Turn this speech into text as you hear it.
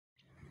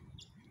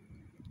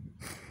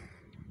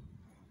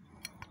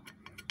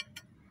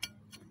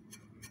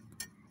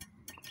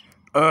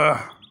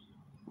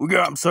We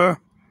got him, sir.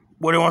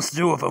 What do you want to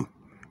do with him?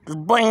 Just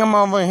bring him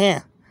over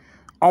here.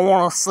 I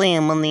want to see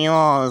him in the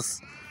eyes.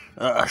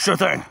 Sure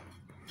thing.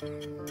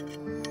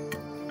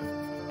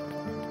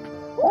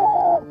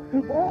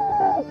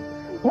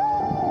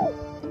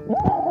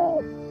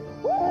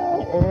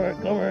 Alright,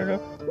 come here.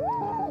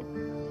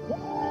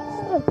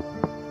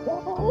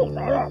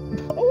 Shut up.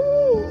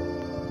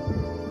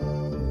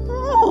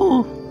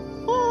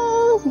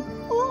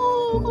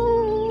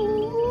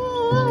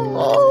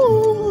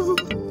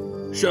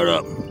 Shut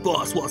up.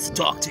 Boss wants to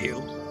talk to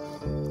you.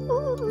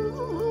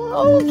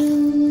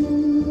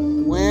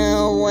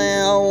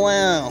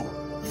 Well.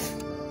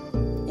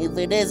 If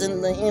it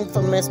isn't the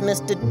infamous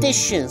Mr.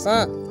 Dishes,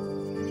 huh?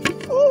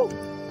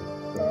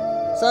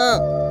 So,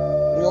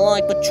 you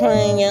like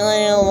betraying your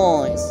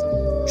allies,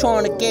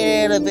 trying to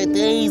get out of it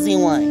the easy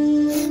way.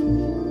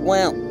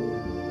 Well,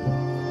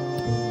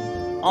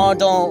 I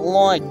don't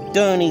like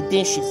dirty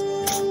dishes.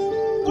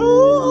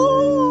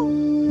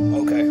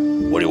 Okay,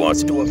 what do you want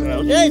to do with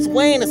him? Just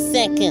wait a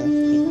second,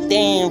 you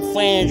damn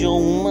fragile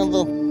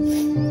mother.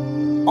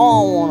 I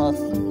want a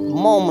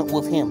moment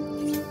with him.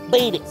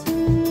 Beat it.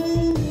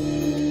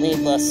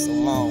 Leave us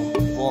alone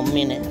for a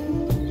minute.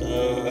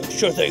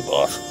 Sure thing,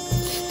 boss.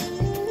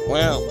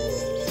 Well,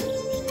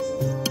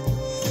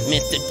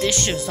 Mr.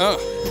 Dishes, huh?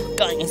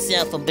 Got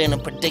yourself a bit of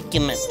a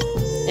predicament.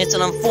 It's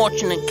an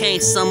unfortunate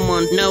case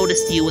someone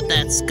noticed you with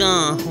that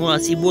scar, or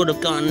else you would have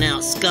gotten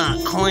out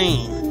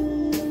scot-clean.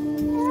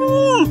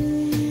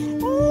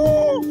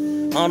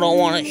 I don't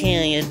want to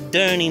hear your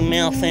dirty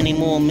mouth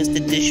anymore, Mr.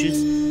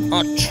 Dishes.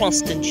 I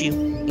trusted you.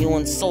 You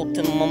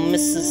insulted my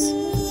missus.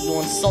 You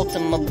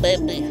insulted my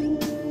baby.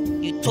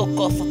 You took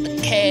off with the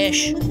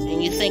cash,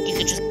 and you think you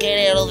could just get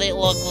out of it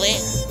like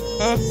that?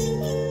 Huh?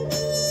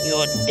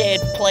 You're a dead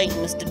plate,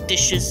 Mr.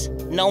 Dishes.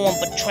 No one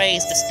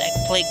betrays the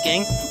stacked plate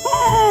gang.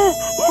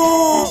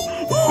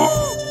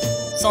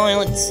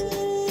 Silence.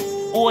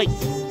 Oi,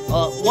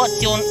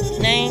 what's your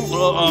name?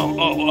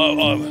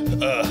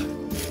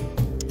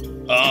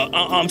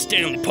 I'm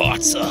Stanley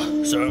Potts, sir.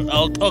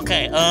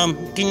 Okay,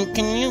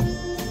 can you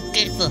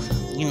get the,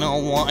 you know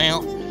what,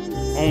 out?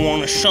 I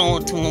want to show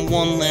it to him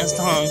one last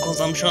time, because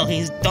I'm sure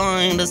he's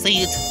dying to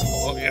see it.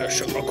 Oh, yeah,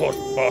 sure, of course,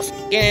 boss.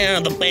 Get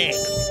out of the bag.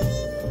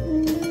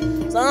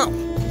 So,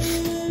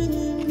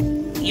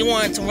 you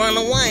wanted to run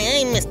away,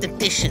 eh, Mr.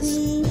 Dishes?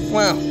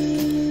 Well,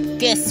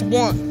 guess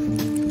what?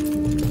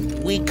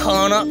 We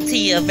caught up to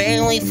you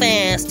very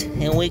fast,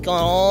 and we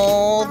got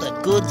all the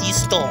goods you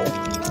stole.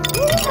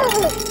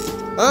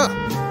 Huh?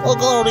 Look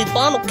at all these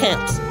bottle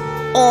caps.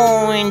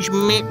 Orange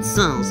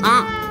mitzvahs,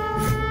 huh?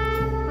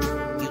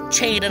 You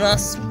cheated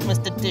us,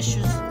 Mr.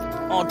 Dishes.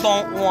 I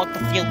don't want to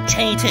feel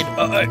cheated.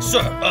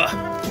 Sir,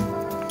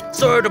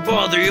 sorry to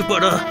bother you,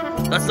 but,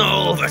 that's not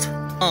all of it.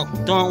 Oh,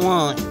 don't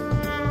worry.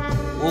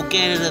 We'll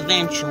get it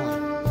eventually.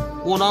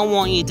 What I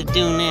want you to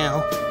do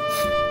now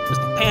is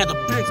prepare the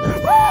pigs.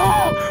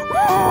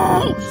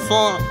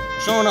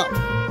 Shut up. I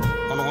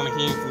don't want to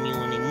hear from you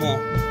anymore.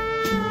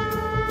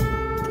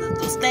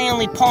 The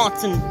Stanley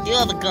Potts and the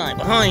other guy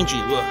behind you.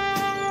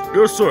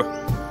 Yes, sir.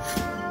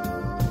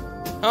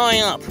 Hurry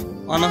up.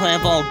 I don't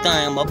have all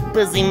day. I'm a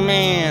busy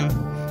man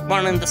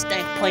running the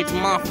Stack Plates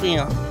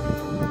Mafia.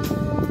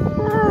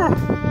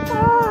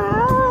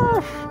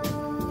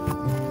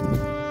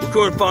 We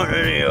couldn't find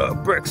any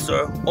bricks,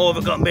 sir. All of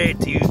it got made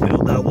to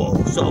build that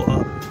wall. So,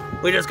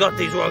 we just got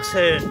these rocks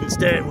headed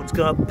instead. We're just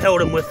gonna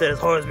pelt him with it as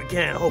hard as we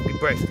can. Hope he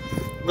breaks.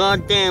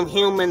 Goddamn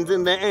humans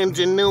and their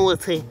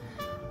ingenuity.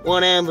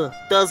 Whatever,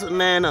 doesn't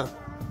matter.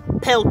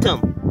 Pelt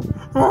him.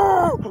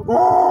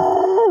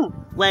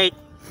 Wait,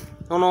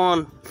 hold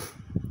on.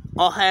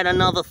 I had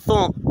another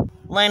thought.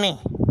 Lenny,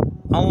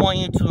 I want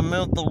you to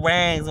remove the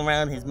rags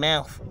around his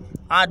mouth.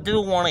 I do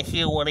want to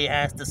hear what he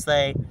has to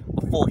say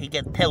before he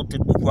gets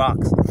pelted with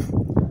rocks.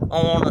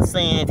 I want to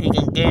see if he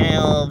can get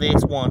out of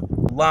this one.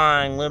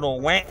 Lying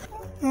little rat.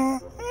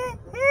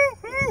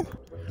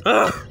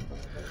 I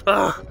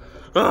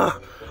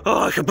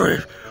can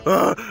breathe.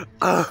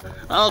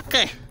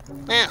 Okay,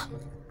 now,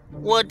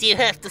 what do you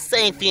have to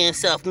say for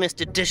yourself,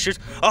 Mr. Dishes?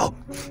 Oh,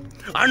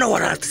 I know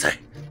what I have to say.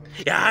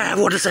 Yeah, I have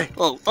what to say.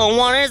 Oh,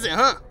 what is it,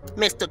 huh?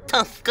 Mr.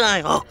 Tough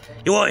Guy. Oh,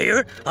 you want to hear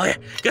it? Oh, yeah.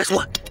 Guess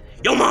what?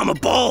 Your mama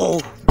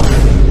bald.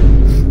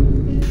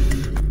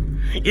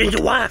 And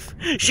your wife,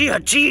 she a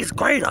cheese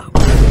grater.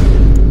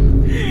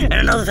 And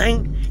another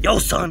thing, your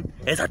son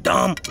is a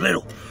dumb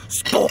little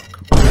spork.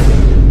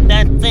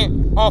 That's it.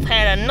 I've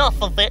had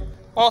enough of it.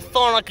 I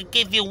thought I could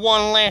give you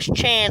one last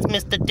chance,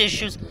 Mr.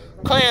 Dishes.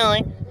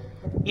 Clearly,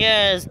 you're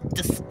as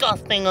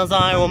disgusting as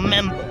I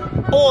remember.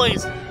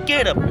 Boys,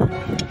 get him.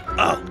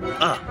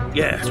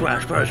 Yeah, that's right,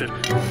 I probably should.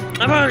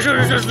 God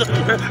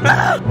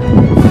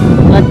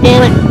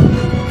damn it.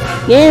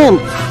 Get him,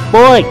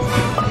 boy.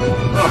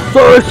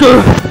 Sorry,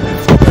 sir.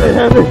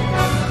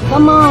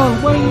 Come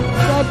on, what do you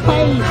got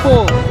paid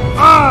for?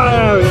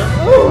 God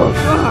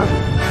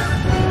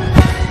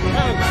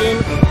damn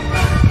it.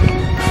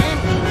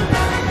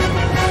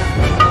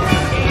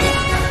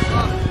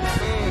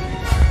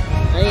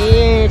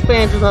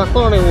 change as I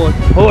thought it would.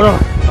 Hold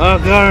on, I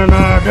got an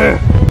idea.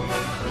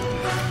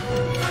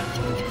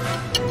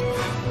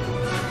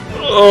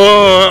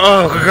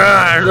 Oh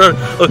God!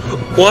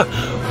 What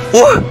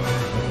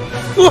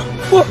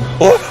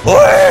is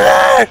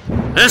that?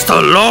 It's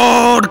the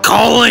Lord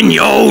calling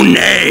your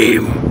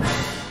name.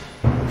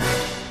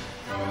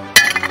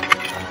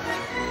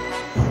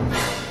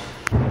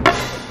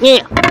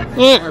 Yeah,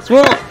 that's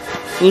right.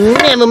 You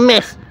never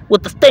mess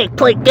with the steak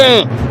plate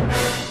gang.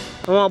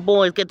 Come on,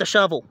 boys, get the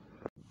shovel.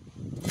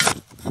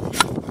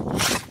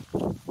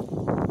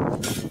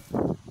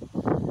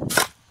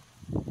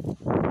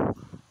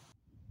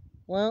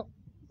 Well,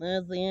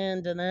 there's the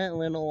end of that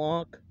little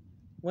arc.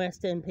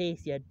 Rest in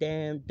peace, you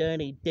damn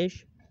dirty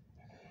dish.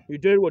 You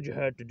did what you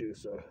had to do,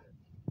 sir.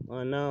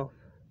 I know.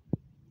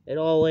 It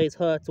always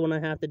hurts when I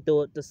have to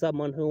do it to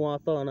someone who I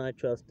thought I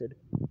trusted.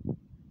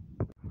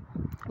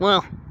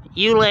 Well,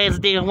 you lads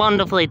did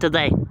wonderfully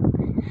today.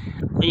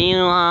 You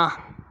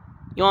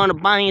want to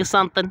buy you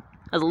something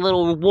as a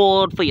little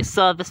reward for your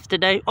service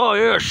today? Oh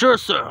yeah, sure,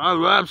 sir. I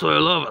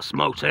absolutely love a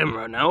smoked ham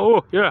right now.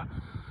 Oh yeah.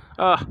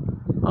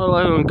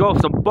 I'll go for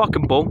some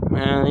bucking bull.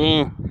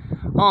 Yeah.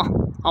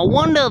 Oh, I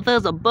wonder if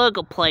there's a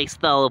burger place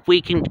though if we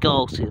can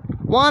go to.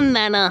 One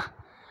that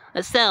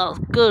sells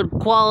good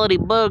quality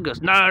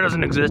burgers. No, it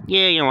doesn't exist.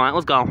 Yeah, you're right.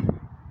 Let's go.